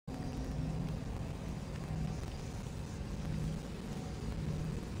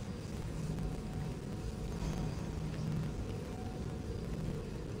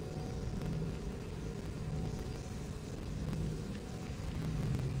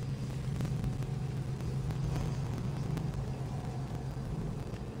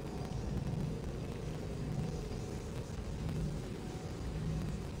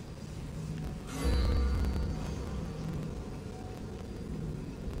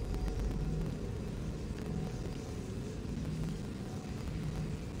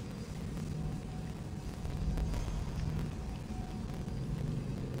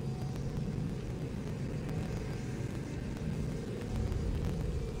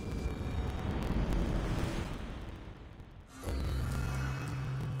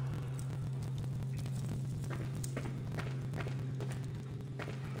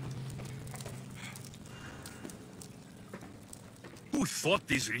Who thought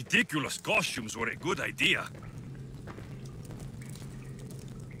these ridiculous costumes were a good idea?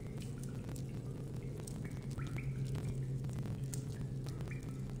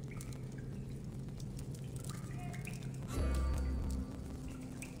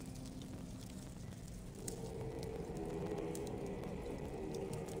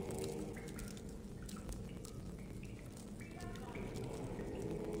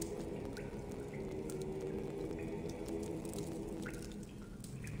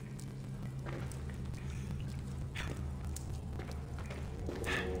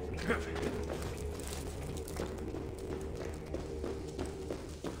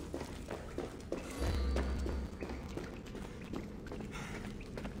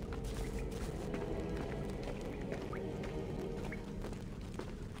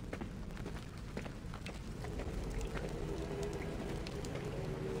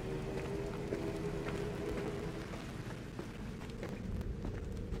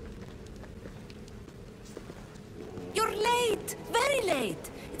 You're late! Very late!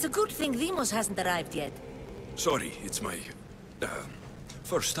 It's a good thing Demos hasn't arrived yet. Sorry, it's my...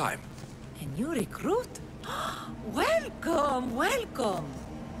 first time. A new recruit? Welcome, welcome!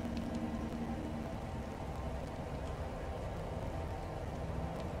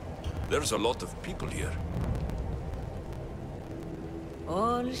 There's a lot of people here.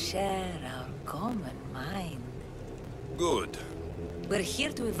 All share our common mind. Good. We're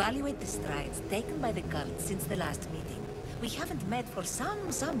here to evaluate the strides taken by the cult since the last meeting. We haven't met for some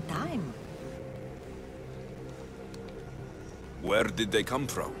time. Where did they come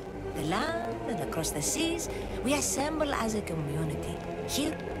from? The land and across the seas, we assemble as a community.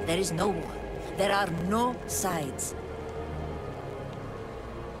 Here, there is no war. There are no sides.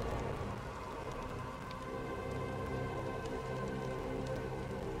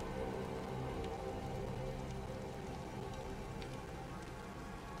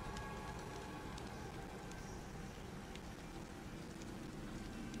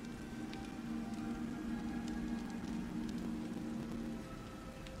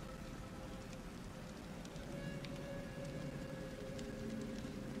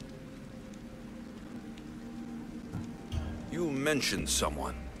 You mentioned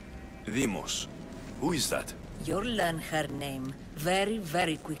someone. Demos. Who is that? You'll learn her name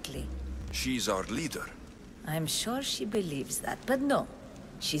very quickly. She's our leader. I'm sure she believes that, but no.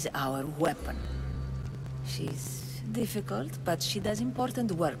 She's our weapon. She's difficult, but she does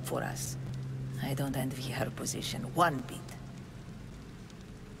important work for us. I don't envy her position one bit.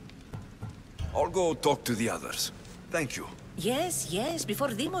 I'll go talk to the others. Thank you. Yes, before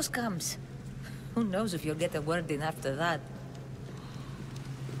Demos comes. Who knows if you'll get a word in after that.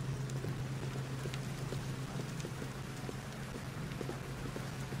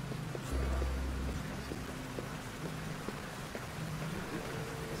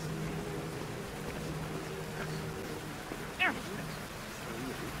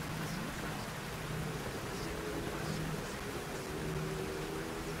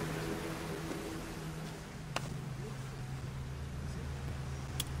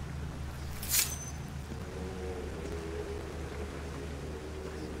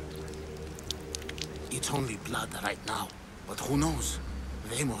 It's only blood right now, but who knows?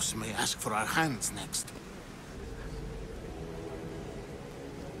 Demos may ask for our hands next.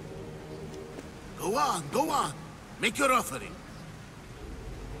 Go on! Make your offering.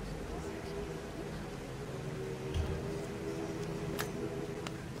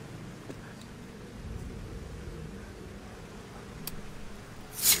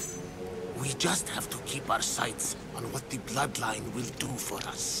 We just have to keep our sights on what the bloodline will do for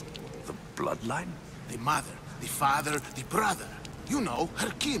us. The bloodline? The mother, the father, the brother. You know, her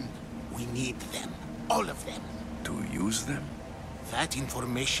kin. We need them. All of them. To use them? That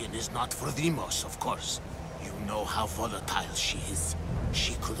information is not for Demos, of course. You know how volatile she is.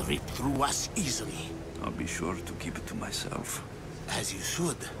 She could rip through us easily. I'll be sure to keep it to myself. As you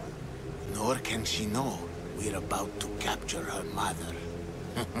should. Nor can she know we're about to capture her mother.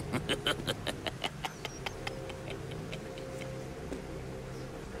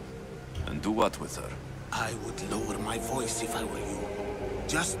 And do what with her? I would lower my voice if I were you.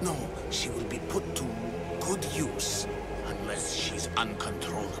 Just know she will be put to good use, unless she's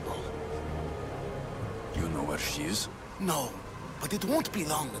uncontrollable. You know where she is? No, but it won't be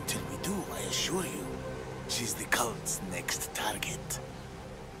long until we do, I assure you. She's the cult's next target.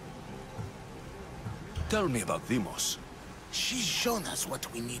 Tell me about Demos. She's shown us what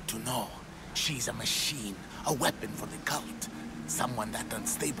we need to know. She's a machine, a weapon for the cult. Someone that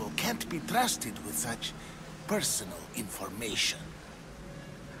unstable can't be trusted with such personal information.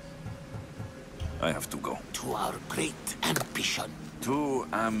 I have to go. To our great ambition. To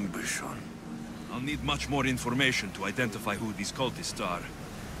ambition. I'll need much more information to identify who these cultists are.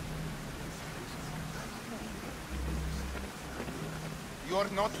 You're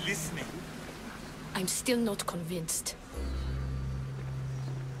not listening. I'm still not convinced.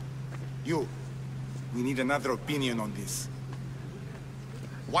 You. We need another opinion on this.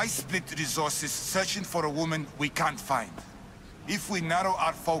 Why split resources searching for a woman we can't find? If we narrow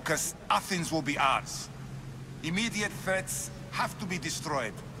our focus, Athens will be ours. Immediate threats have to be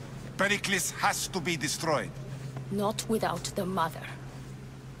destroyed. Pericles has to be destroyed. Not without the mother.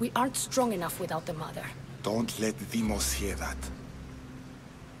 We aren't strong enough without the mother. Don't let Demos hear that.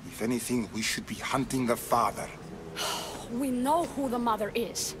 If anything, we should be hunting the father. We know who the mother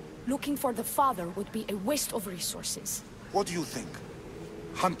is. Looking for the father would be a waste of resources. What do you think?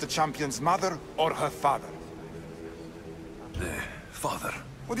 Hunt the champion's mother or her father? The father.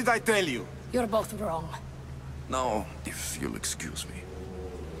 What did I tell you? You're both wrong. Now, if you'll excuse me.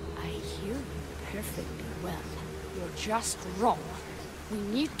 I hear you perfectly well. You're just wrong. We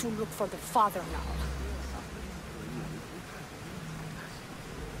need to look for the father now.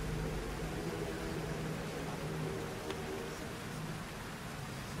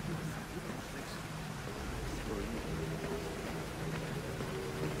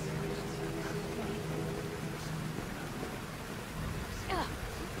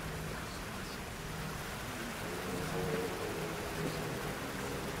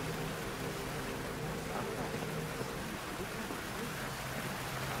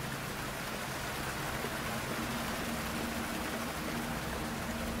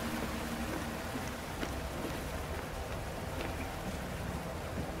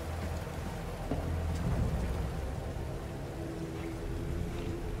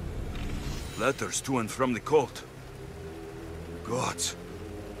 Letters to and from the cult. Gods.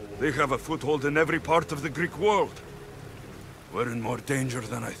 They have a foothold in every part of the Greek world. We're in more danger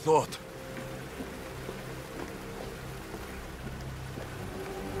than I thought.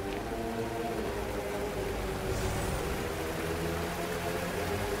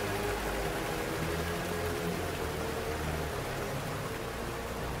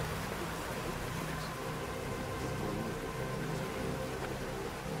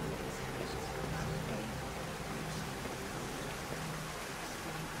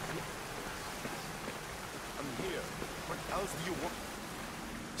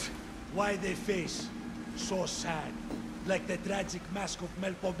 Why they face so sad, like the tragic mask of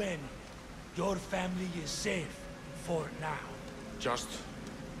Melpomene. Your family is safe for now. Just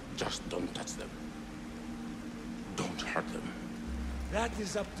don't touch them. Don't hurt them. That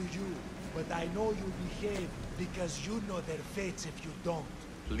is up to you, but I know you behave because you know their fates if you don't.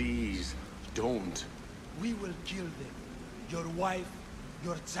 Please, don't. We will kill them. Your wife,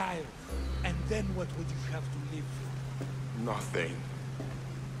 your child, and then what would you have to live for? Nothing.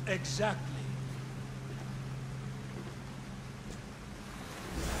 Exactly.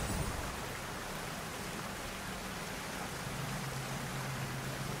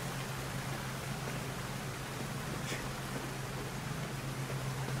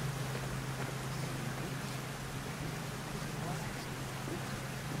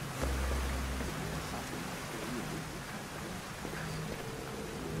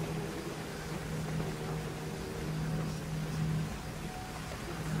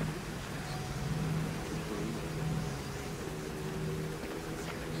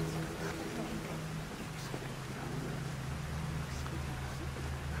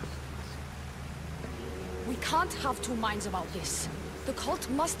 We can't have two minds about this. The cult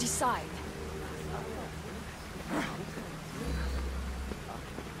must decide.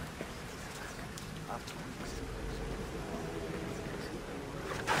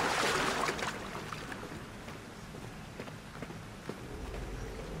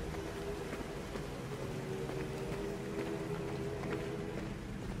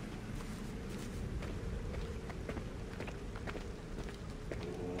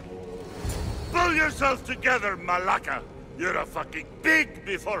 Pull yourself together, Malaka! You're a fucking pig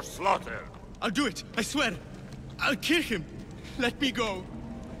before slaughter! I'll do it, I swear. I'll kill him. Let me go.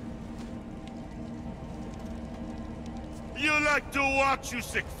 You like to watch, you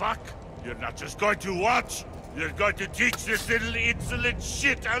sick fuck? You're not just going to watch, you're going to teach this little insolent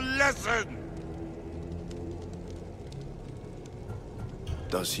shit a lesson!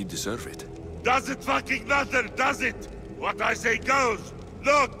 Does he deserve it? Does it fucking matter, does it? What I say goes!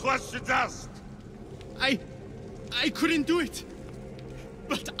 No questions asked! I couldn't do it.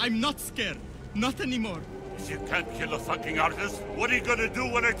 But I'm not scared. Not anymore. If you can't kill a fucking artist, what are you gonna do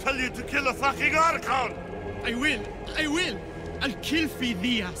when I tell you to kill a fucking Archon? I will. I will. I'll kill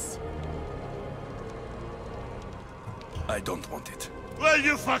Phidias. I don't want it. Well,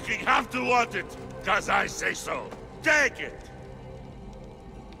 you fucking have to want it, 'cause I say so. Take it!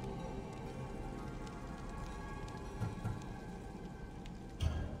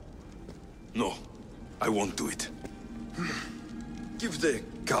 No, I won't do it. Give the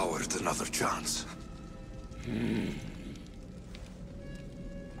coward another chance.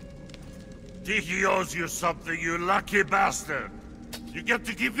 Tiki owes you something, you lucky bastard! You get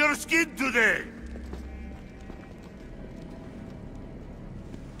to keep your skin today!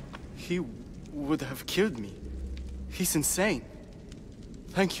 He would have killed me. He's insane.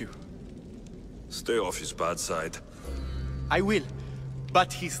 Thank you. Stay off his bad side. I will.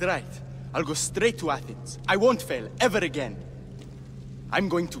 But he's right. I'll go straight to Athens. I won't fail ever again. I'm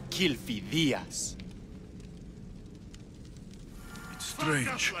going to kill Phidias. It's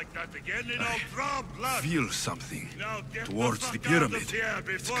strange. Like that again, and I'll draw blood. Feel something Get towards the fuck out of pyramid. here It's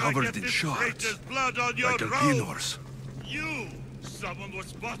before I covered get in this shards, traitor's blood on your like robe. Elpinor's. You! Someone was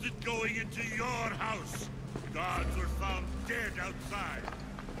spotted going into your house. Guards were found dead outside.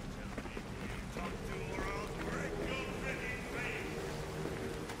 Tell me who you talked to, or I'll break your ready face.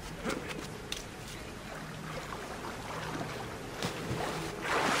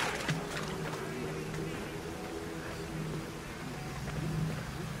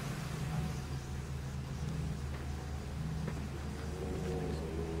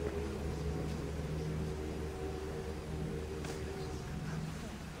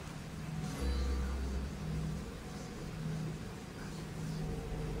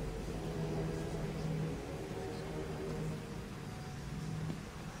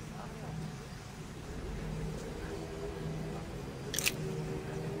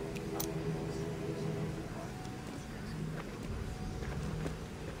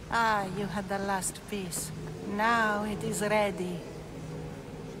 Ah, you had the last piece. Now it is ready.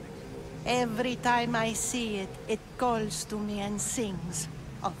 Every time I see it, it calls to me and sings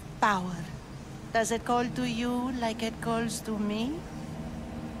of power. Does it call to you like it calls to me?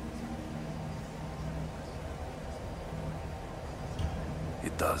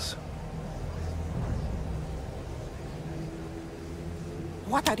 It does.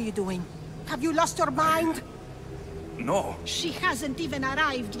 What are you doing? Have you lost your mind? No. She hasn't even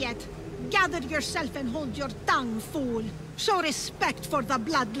arrived yet. Gather yourself and hold your tongue, fool. Show respect for the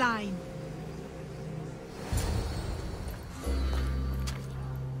bloodline.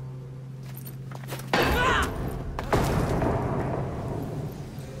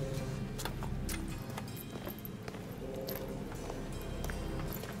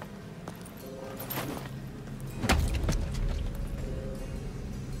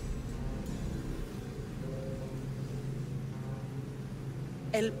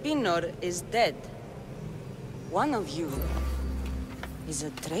 Elpinor is dead. One of you is a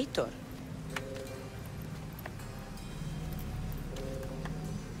traitor.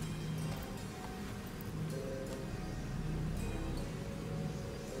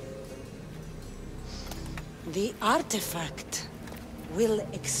 The artifact will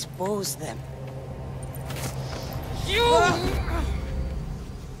expose them.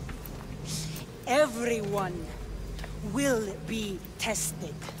 Everyone will be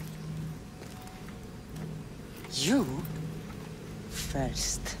tested. You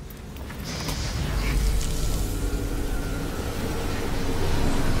first.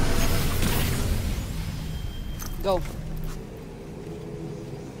 Go.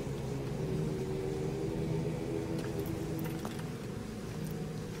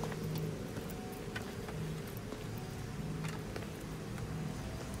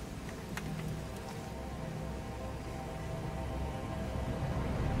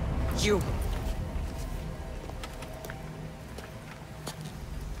 You.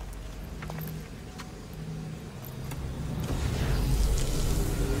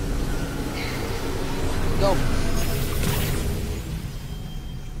 Go.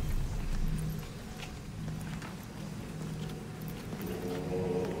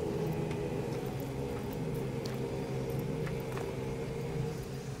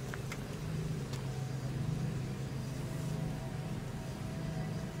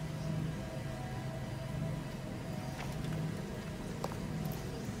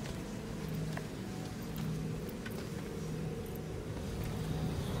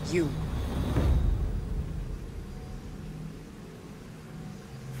 You.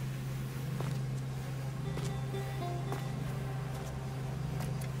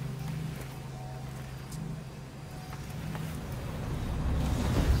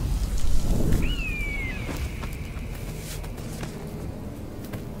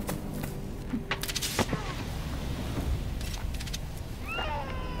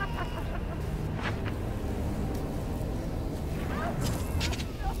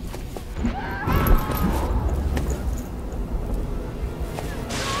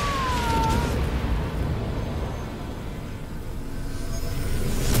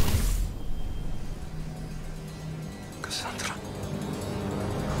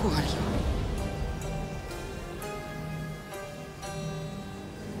 Who are you?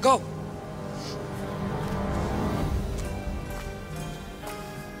 Go!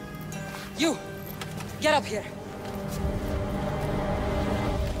 You! Get up here!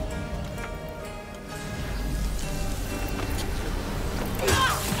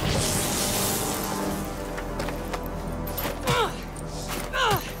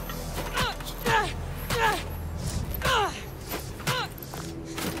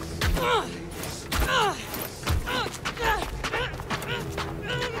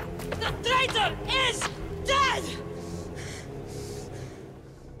 The traitor is dead!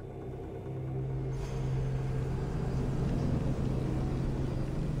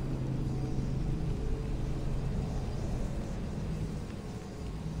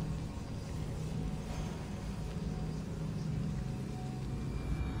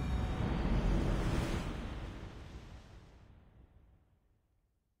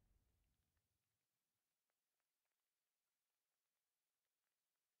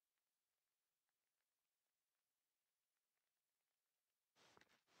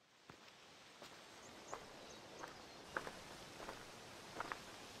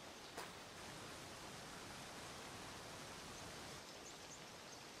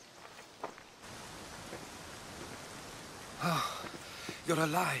 Oh, you're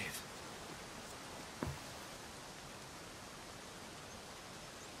alive.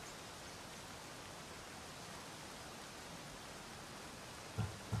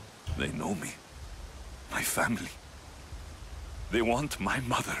 They know me. My family. They want my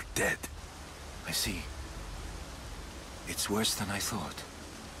mother dead. I see. It's worse than I thought.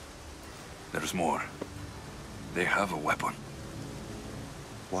 There's more. They have a weapon.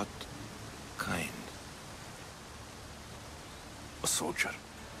 What kind? A soldier.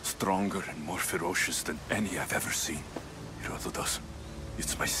 Stronger and more ferocious than any I've ever seen. Herodotus.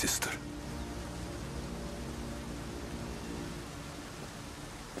 It's my sister.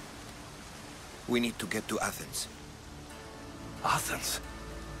 We need to get to Athens. Athens?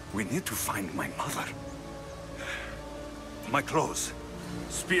 We need to find my mother. My clothes.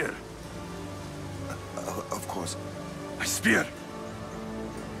 Spear. Of course. My spear!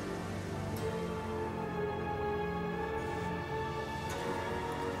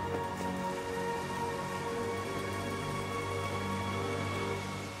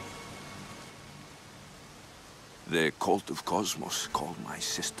 The cult of Cosmos called my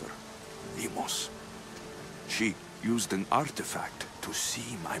sister Deimos. She used an artifact to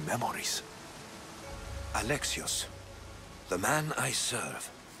see my memories. Alexios, the man I serve.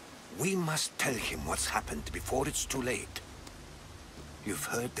 We must tell him what's happened before it's too late. You've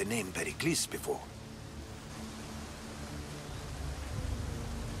heard the name Pericles before.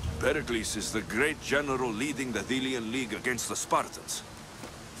 Pericles is the great general leading the Delian League against the Spartans.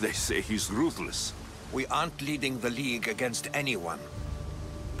 They say he's ruthless. We aren't leading the League against anyone.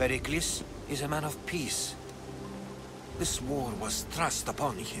 Pericles is a man of peace. This war was thrust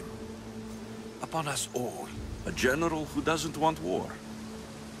upon him. Upon us all. A general who doesn't want war?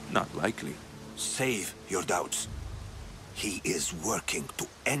 Not likely. Save your doubts. He is working to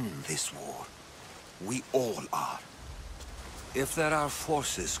end this war. We all are. If there are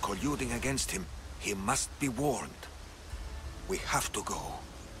forces colluding against him, he must be warned. We have to go.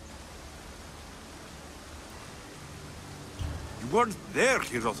 You weren't there,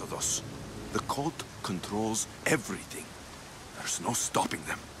 Herodotus. The cult controls everything. There's no stopping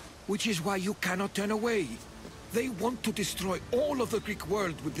them. Which is why you cannot turn away. They want to destroy all of the Greek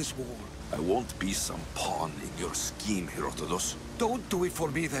world with this war. I won't be some pawn in your scheme, Herodotus. Don't do it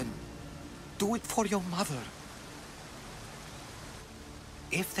for me, then. Do it for your mother.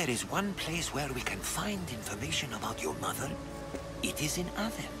 If there is one place where we can find information about your mother, it is in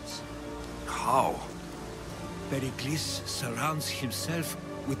Athens. How? Pericles surrounds himself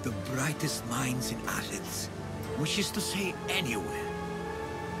with the brightest minds in Athens. Which is to say, anywhere.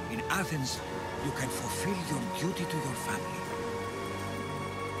 In Athens, you can fulfill your duty to your family.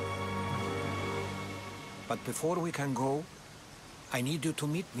 But before we can go, I need you to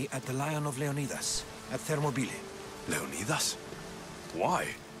meet me at the Lion of Leonidas, at Thermopylae. Leonidas? Why?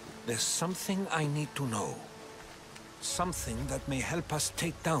 There's something I need to know. Something that may help us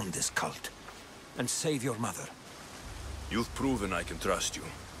take down this cult and save your mother. You've proven I can trust you.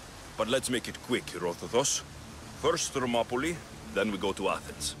 But let's make it quick, Herodotus. First Thermopylae, then we go to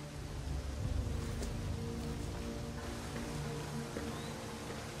Athens.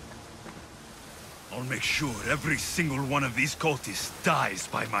 I'll make sure every single one of these cultists dies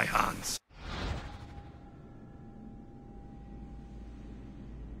by my hands.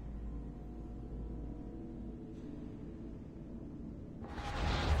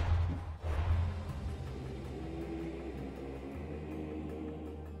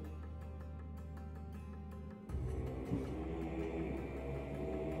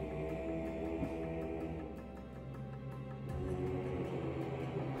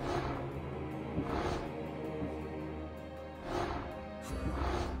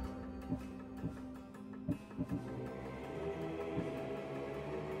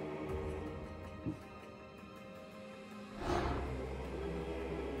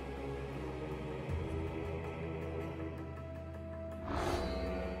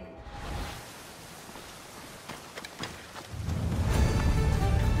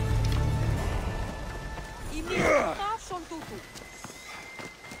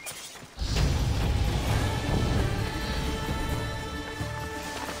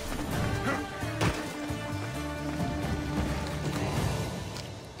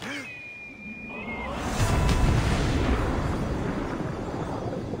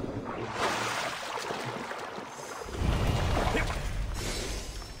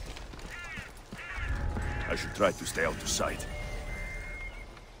 should try to stay out of sight.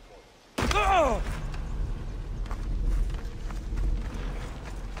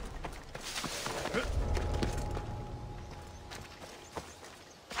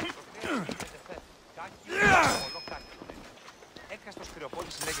 Έκαστος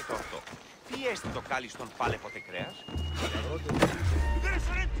κρεοπότης λέγεται ορθό. Τι έστει το κάλλι στον πάλεπο κρέας?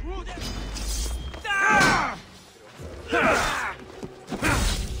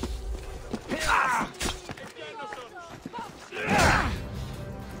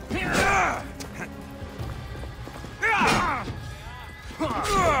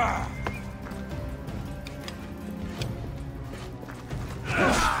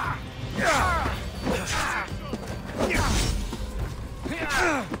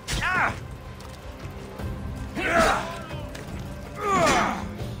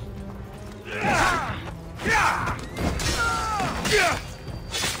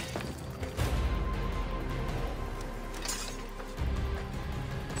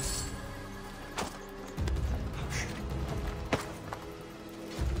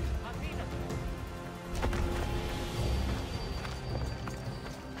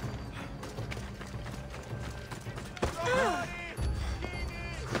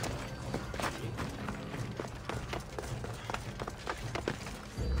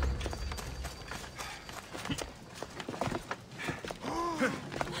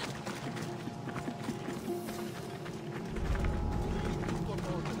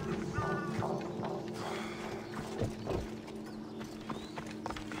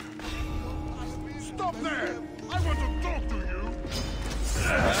 Stop there! I want to talk to you!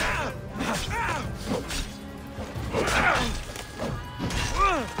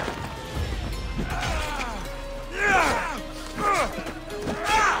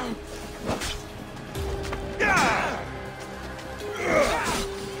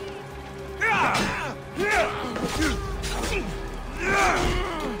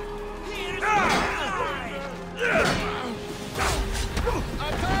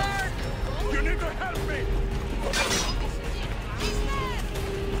 You need to help me!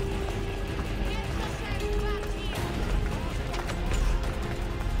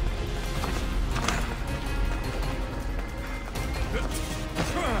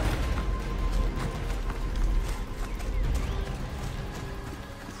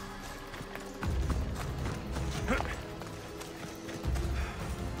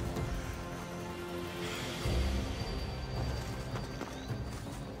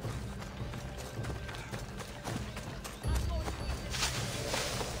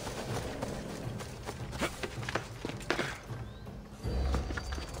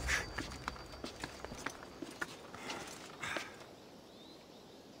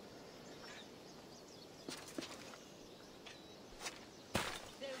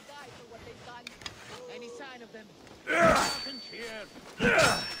 Any sign of them? Nothing here. They're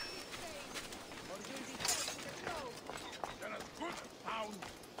as good as found.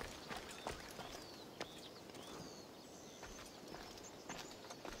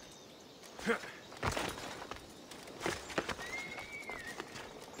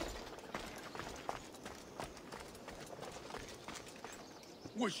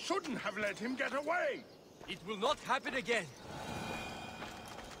 We shouldn't have let him get away. It will not happen again.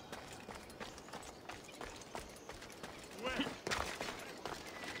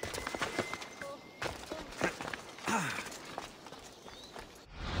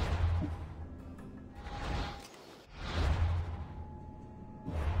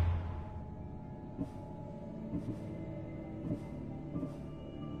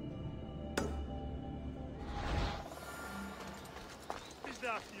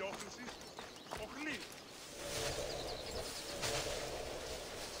 Archdiocese of Lille.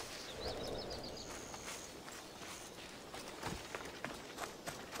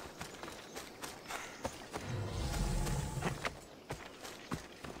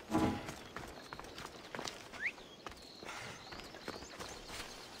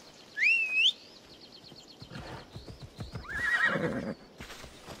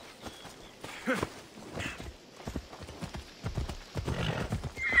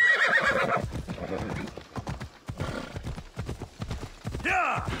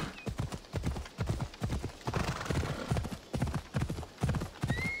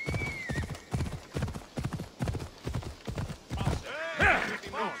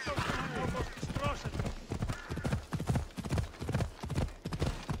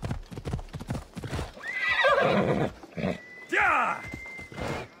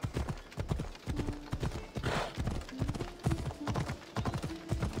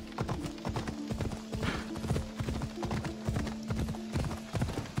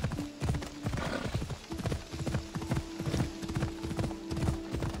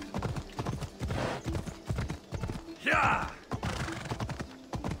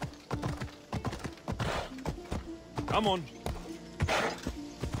 Come on.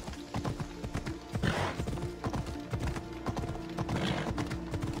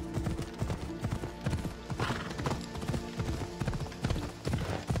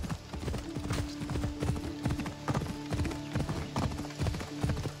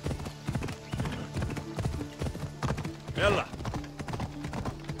 Ella.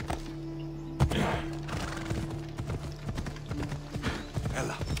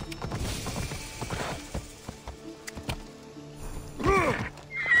 Ella.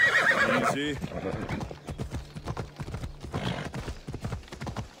 Easy.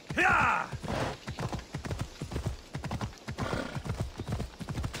 Yeah!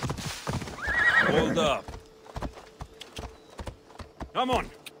 Hold up. Come on.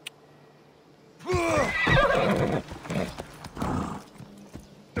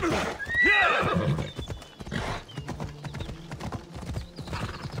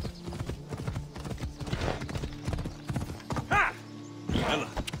 Ella.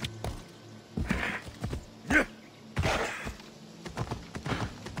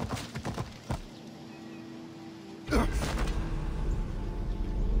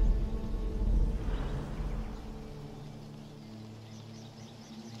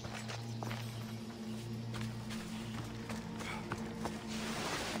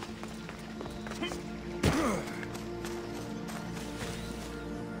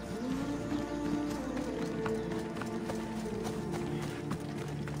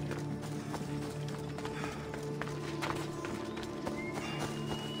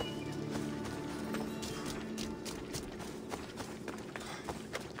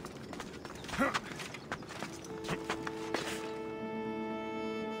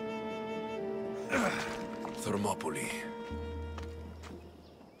 Thermopylae.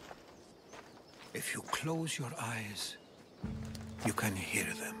 If you close your eyes, you can hear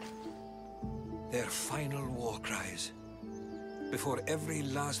them. Their final war cries, before every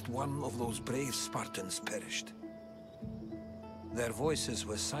last one of those brave Spartans perished. Their voices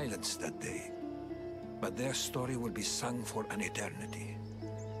were silenced that day, but their story will be sung for an eternity.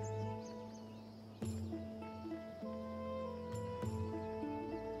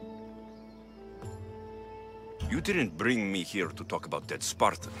 You didn't bring me here to talk about dead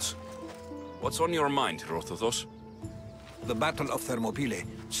Spartans. What's on your mind, Herodotus? The Battle of Thermopylae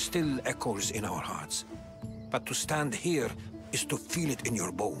still echoes in our hearts. But to stand here is to feel it in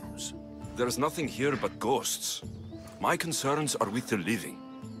your bones. There's nothing here but ghosts. My concerns are with the living.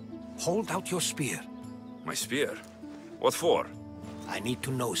 Hold out your spear. My spear? What for? I need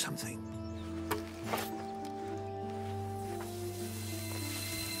to know something.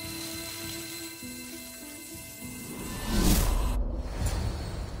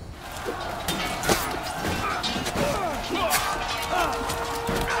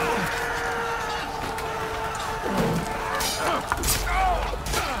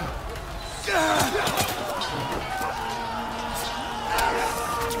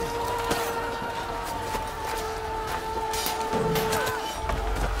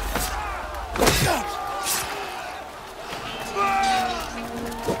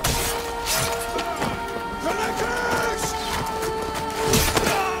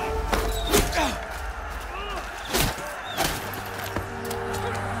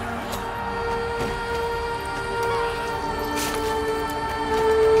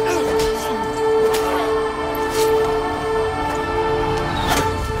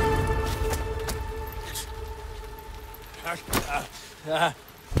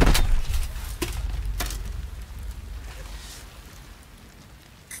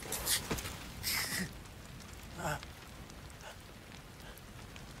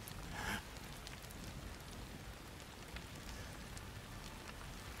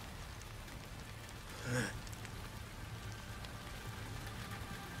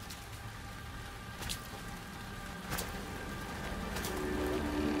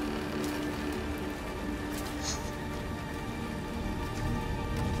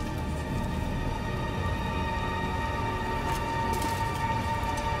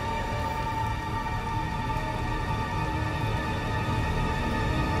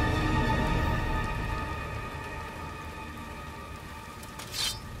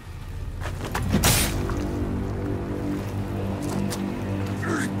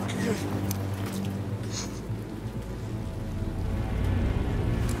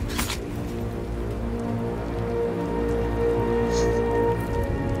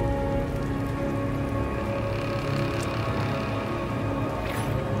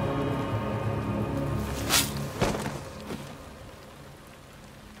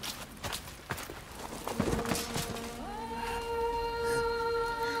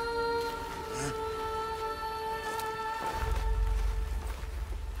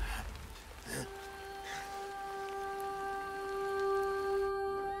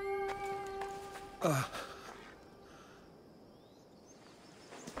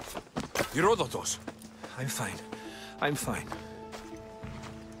 Herodotus! I'm fine. I'm fine.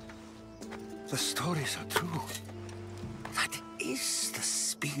 The stories are true. That is the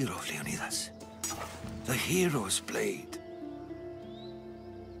spear of Leonidas. The hero's blade.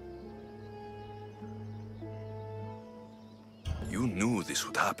 You knew this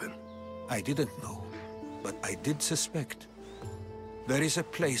would happen. I didn't know, but I did suspect. There is a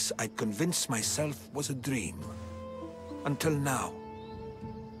place I convinced myself was a dream. Until now.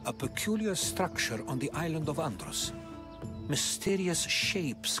 A peculiar structure on the island of Andros. Mysterious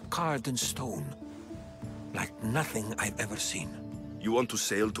shapes carved in stone. Like nothing I've ever seen. You want to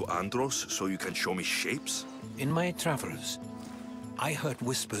sail to Andros so you can show me shapes? In my travels, I heard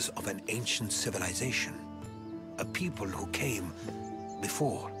whispers of an ancient civilization. A people who came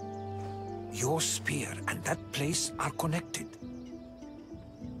before. Your spear and that place are connected.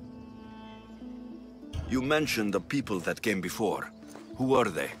 You mentioned the people that came before. Who were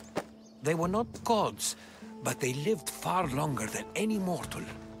they? They were not gods, but they lived far longer than any mortal,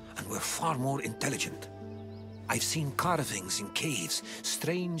 and were far more intelligent. I've seen carvings in caves,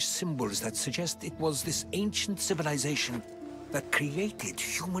 strange symbols that suggest it was this ancient civilization that created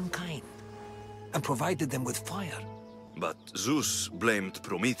humankind, and provided them with fire. But Zeus blamed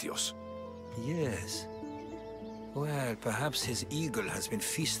Prometheus. Yes. Well, perhaps his eagle has been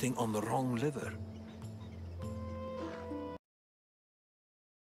feasting on the wrong liver.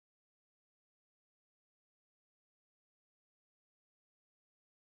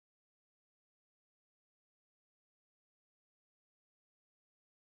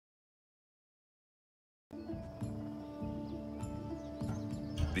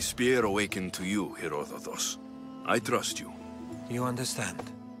 The spear awakened to you, Herodotus. I trust you. You understand?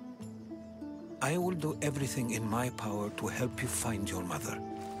 I will do everything in my power to help you find your mother.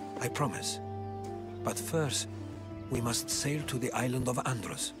 I promise. But first, we must sail to the island of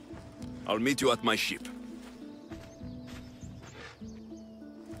Andros. I'll meet you at my ship.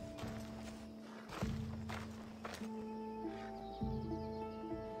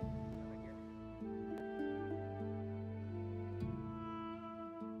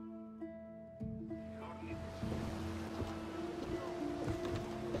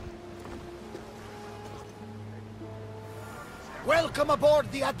 Welcome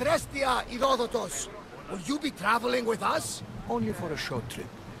aboard the Adrestia, Herodotus. Will you be traveling with us? Only for a short trip.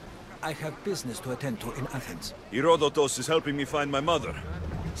 I have business to attend to in Athens. Herodotus is helping me find my mother.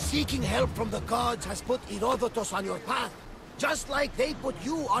 Seeking help from the gods has put Herodotus on your path, just like they put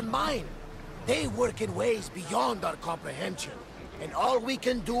you on mine. They work in ways beyond our comprehension, and all we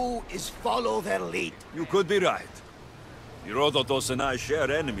can do is follow their lead. You could be right. Herodotus and I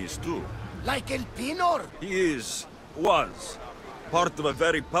share enemies too. Like El Pinor? He was, part of a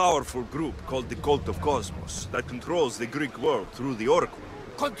very powerful group called the Cult of Cosmos that controls the Greek world through the Oracle.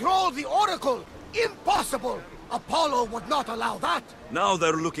 Control the Oracle? Impossible! Apollo would not allow that! Now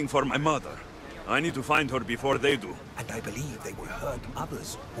they're looking for my mother. I need to find her before they do. And I believe they will hurt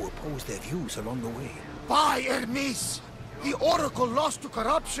others who oppose their views along the way. By Hermes! The Oracle lost to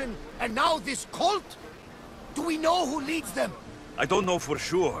corruption, and now this cult? Do we know who leads them? I don't know for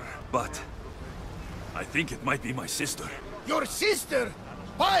sure, but I think it might be my sister. Your sister?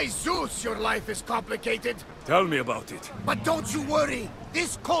 By Zeus, your life is complicated. Tell me about it. But don't you worry.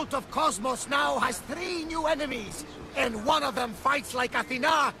 This cult of Cosmos now has 3 new enemies. And one of them fights like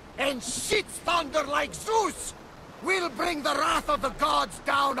Athena and shits thunder like Zeus. We'll bring the wrath of the gods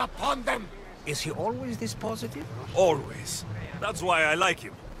down upon them. Is he always this positive? Always. That's why I like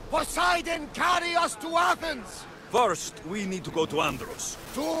him. Poseidon, carry us to Athens! First, we need to go to Andros.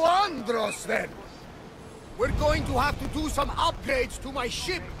 To Andros, then? We're going to have to do some upgrades to my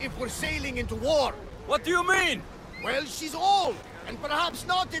ship if we're sailing into war. What do you mean? Well, she's old, and perhaps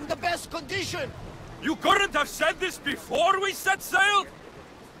not in the best condition. You couldn't have said this before we set sail?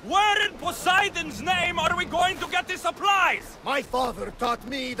 Where in Poseidon's name are we going to get the supplies? My father taught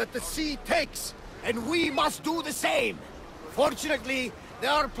me that the sea takes, and we must do the same. Fortunately, there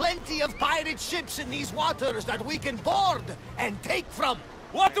are plenty of pirate ships in these waters that we can board and take from.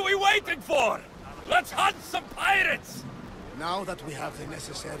 What are we waiting for? Let's hunt some pirates! Now that we have the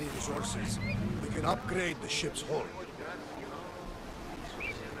necessary resources, we can upgrade the ship's hull.